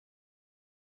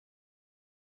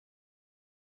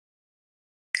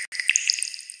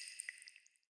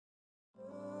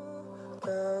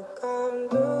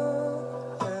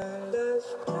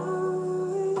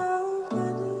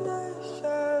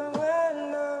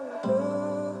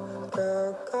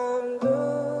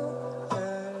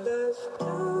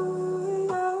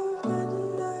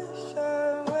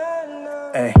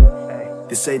Ay,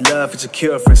 they say love is a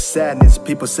cure for sadness.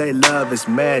 People say love is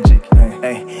magic.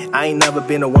 Ay, I ain't never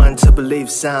been the one to believe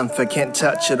something, can't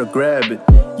touch it or grab it.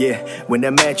 Yeah, when I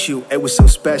met you, it was so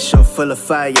special, full of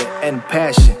fire and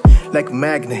passion. Like a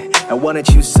magnet, I wanted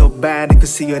you so bad I could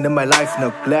see you in my life,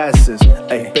 no glasses.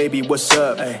 Hey, baby, what's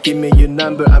up? Give me your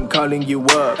number, I'm calling you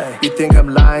up. You think I'm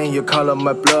lying, you call on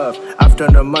my bluff. After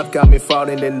a month, got me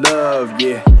falling in love,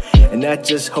 yeah. And I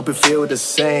just hope you feel the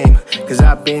same, cause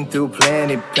I've been through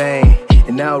plenty pain.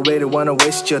 And I don't really wanna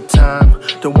waste your time,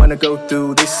 don't wanna go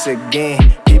through this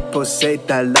again. People say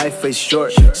that life is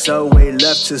short, so we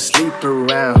love to sleep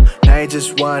around. I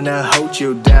just wanna hold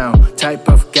you down, type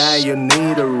of guy you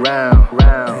need around.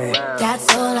 That's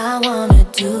all I wanna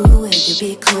do, is to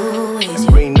be cool with you.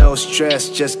 Bring no stress,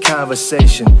 just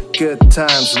conversation. Good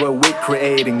times, what we're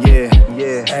creating, yeah.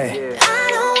 Hey. I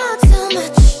don't want too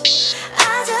much,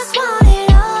 I just want it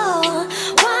all.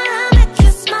 Wanna make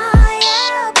you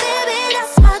smile, baby,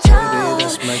 that's my job.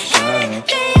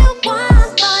 Anything you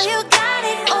want, boy, you got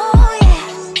it, oh yeah.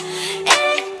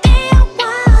 Anything you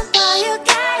want, boy, you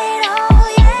got it,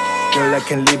 oh yeah. Girl, I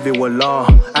can't leave you alone,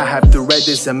 I have to write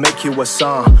this and make you a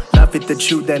song. Love is the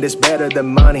truth and it's better than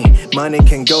money. Money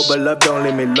can go but love don't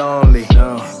leave me lonely.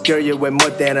 Girl, you're way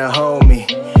more than a homie.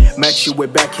 Met you way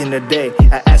back in the day,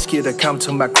 I asked you to come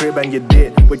to my crib and you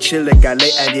did. We chillin', got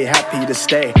late and you're happy to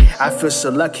stay. I feel so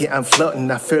lucky, I'm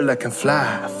floating, I feel like I'm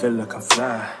fly.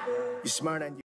 You're smart and you